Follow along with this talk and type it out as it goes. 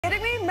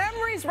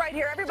memories right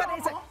here.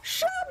 Everybody say,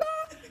 Shabba!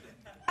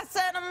 I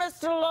said I'm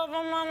Mr.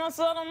 Lover, man. I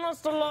said I'm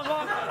Mr.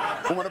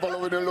 Lover.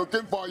 Whenever you're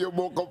looking for you,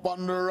 woke up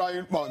on the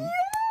right, man.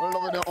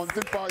 Whenever you're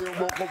hunting for you,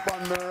 woke up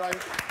on the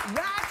right.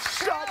 That's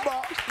Shabba.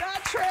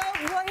 That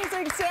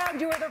trailblazing sound.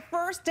 You were the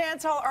first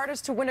dancehall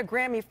artist to win a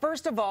Grammy.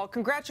 First of all,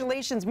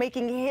 congratulations,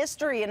 making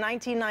history in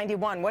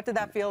 1991. What did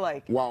that feel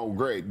like? Wow,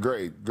 great,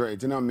 great,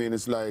 great. You know what I mean?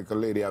 It's like a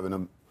lady having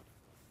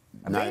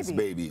a nice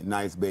baby,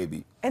 nice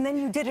baby. And then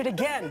you did it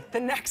again the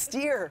next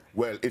year.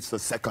 Well, it's the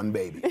second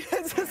baby.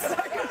 It's the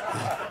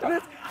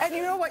second. And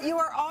you know what? You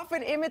are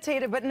often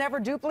imitated but never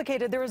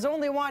duplicated. There is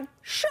only one,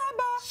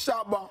 Shabba.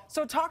 Shabba.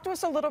 So talk to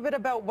us a little bit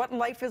about what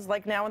life is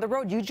like now on the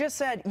road. You just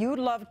said you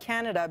love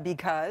Canada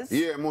because...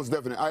 Yeah, most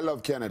definitely. I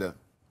love Canada.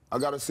 I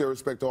got to say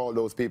respect to all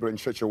those people in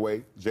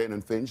Churchaway, Jane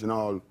and Finch and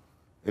all,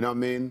 you know what I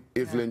mean?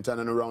 Islington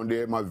and around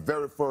there. My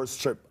very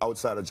first trip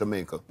outside of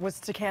Jamaica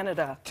was to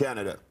Canada.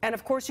 Canada. And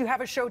of course, you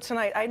have a show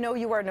tonight. I know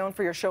you are known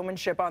for your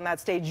showmanship on that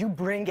stage. You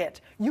bring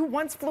it. You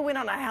once flew in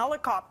on a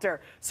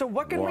helicopter. So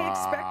what can we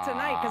expect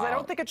tonight? Because I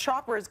don't think a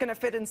chopper is going to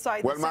fit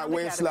inside the Sound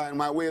Academy.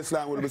 My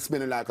waistline will be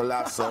spinning like a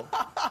lasso.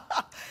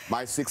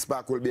 My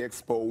six-pack will be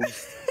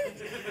exposed.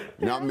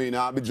 You know what I mean?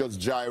 I'll be just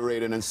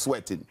gyrating and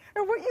sweating.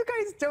 And what you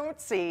guys don't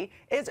see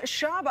is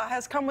Shabba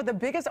has come with the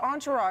biggest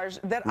entourage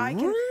that I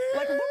can... Really?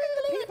 Like, look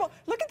at the people.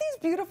 Look at these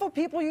beautiful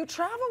people you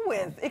travel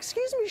with.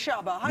 Excuse me,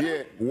 Shabba.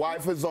 Yeah,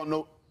 wife is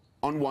on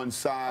one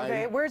side.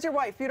 Okay, where's your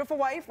wife? Beautiful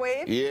wife,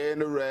 wave. Yeah, in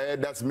the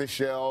red, that's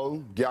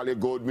Michelle. Gally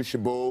Gold,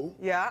 Michelle.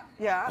 Yeah,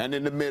 yeah. And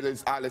in the middle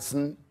is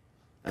Allison.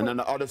 And on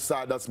the other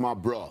side, that's my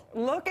bro.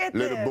 Look at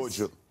Little this.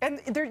 Butcher. And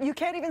there, you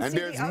can't even see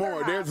there's the other more,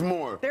 half. there's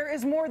more. There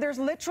is more. There's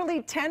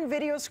literally 10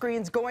 video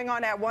screens going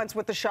on at once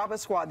with the Shabba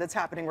squad that's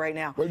happening right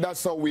now. Well,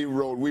 that's how we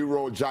roll. We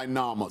roll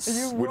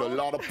ginormous with a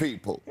lot of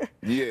people.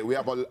 Yeah, we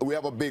have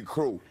a big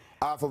crew.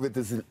 Half of it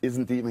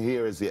isn't even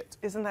here as yet.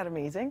 Isn't that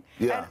amazing?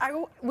 Yeah.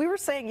 And we were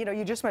saying, you know,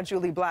 you just met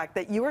Julie Black,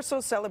 that you are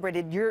so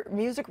celebrated. Your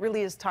music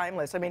really is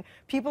timeless. I mean,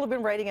 people have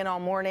been writing in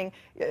all morning,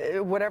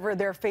 whatever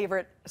their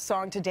favorite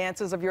song to dance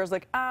is of yours,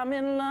 like, I'm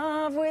in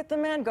love with the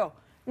man. Go.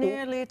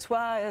 Nearly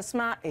twice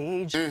my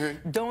age.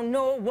 Don't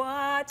know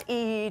what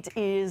it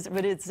is,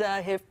 but it's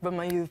a hit from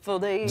my youthful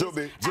days.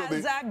 Jubby, Jubby.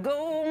 As I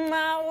go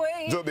my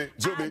way, Jubby,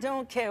 Jubby. I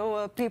don't care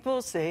what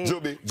people say.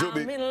 Jubby,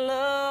 Jubby. I'm in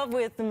love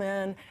with the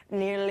man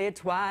nearly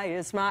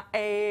twice my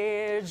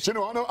age. You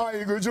know, I know I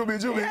agree, Jubby,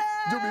 Jubby. Yeah.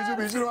 Jubby,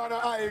 Jubby. You know, I know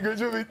I agree,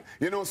 Jubby.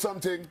 You know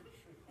something?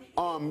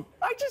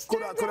 I just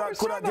could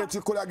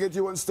I get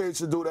you on stage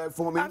to do that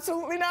for me?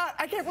 Absolutely not.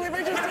 I can't believe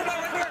I just did that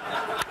right here.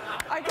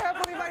 I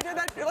can't believe I did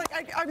that.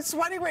 Like, I'm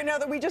sweating right now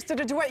that we just did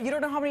a duet. You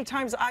don't know how many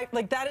times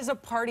that is a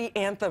party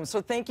anthem.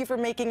 So thank you for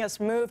making us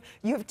move.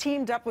 You have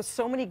teamed up with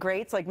so many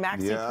greats like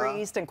Maxi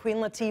Priest and Queen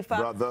Latifah.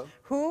 Brother.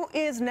 Who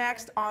is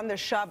next on the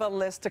Shabba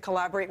list to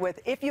collaborate with?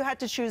 If you had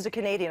to choose a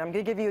Canadian, I'm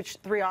going to give you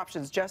 3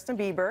 options. Justin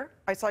Bieber.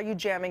 I saw you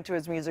jamming to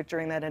his music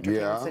during that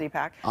Entertainment City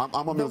Pack.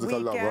 I'm a musical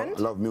lover. I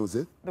love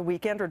music. The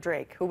Weeknd or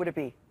Drake? Who would it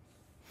be?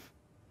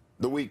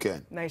 The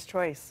Weeknd. Nice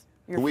choice.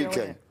 The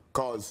Weeknd,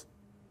 because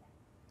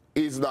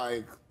he's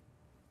like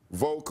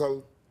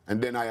vocal,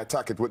 and then I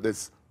attack it with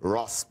this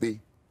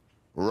raspy,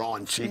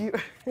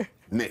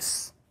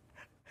 raunchiness.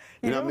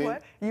 You know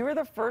what? You were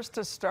the first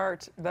to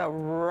start the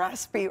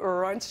raspy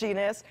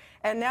raunchiness,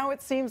 and now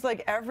it seems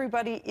like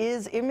everybody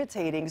is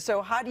imitating.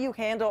 So how do you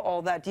handle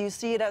all that? Do you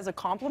see it as a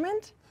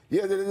compliment?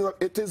 Yeah,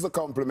 it is a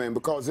compliment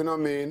because, you know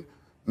what I mean,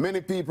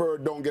 many people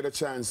don't get a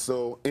chance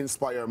to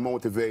inspire,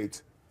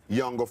 motivate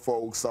younger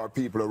folks or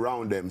people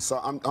around them. So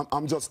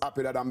I'm just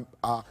happy that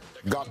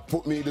God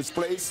put me in this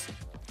place,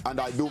 and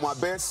I do my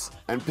best,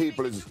 and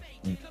people is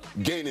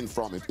gaining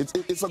from it.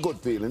 It's a good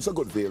feeling. It's a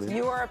good feeling.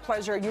 You are a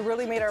pleasure. You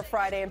really made our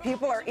Friday, and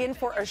people are in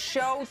for a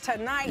show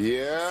tonight.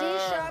 Yeah.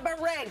 See Shabba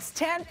Ranks,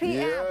 10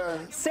 p.m. Yeah.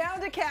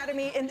 Sound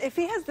Academy. And if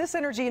he has this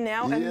energy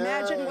now,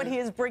 imagine what he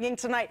is bringing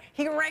tonight.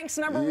 He ranks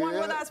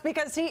 #1 with us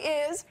because he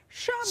is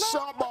Shabba.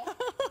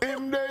 Shabba.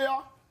 Him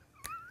there.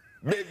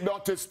 Big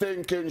dirty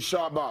stinking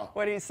Shabba.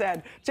 What he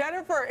said.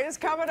 Jennifer is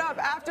coming up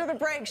after the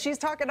break. She's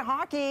talking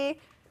hockey.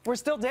 We're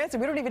still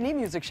dancing. We don't even need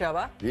music,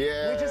 Shabba.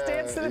 Yeah. We just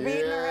dance to the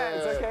beat in our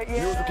heads, okay?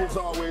 Yeah. Music is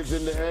always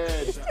in the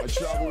head. I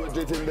travel with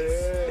it in the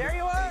head. There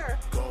you are.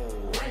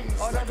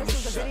 Oh, no, this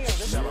is the video.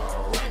 This is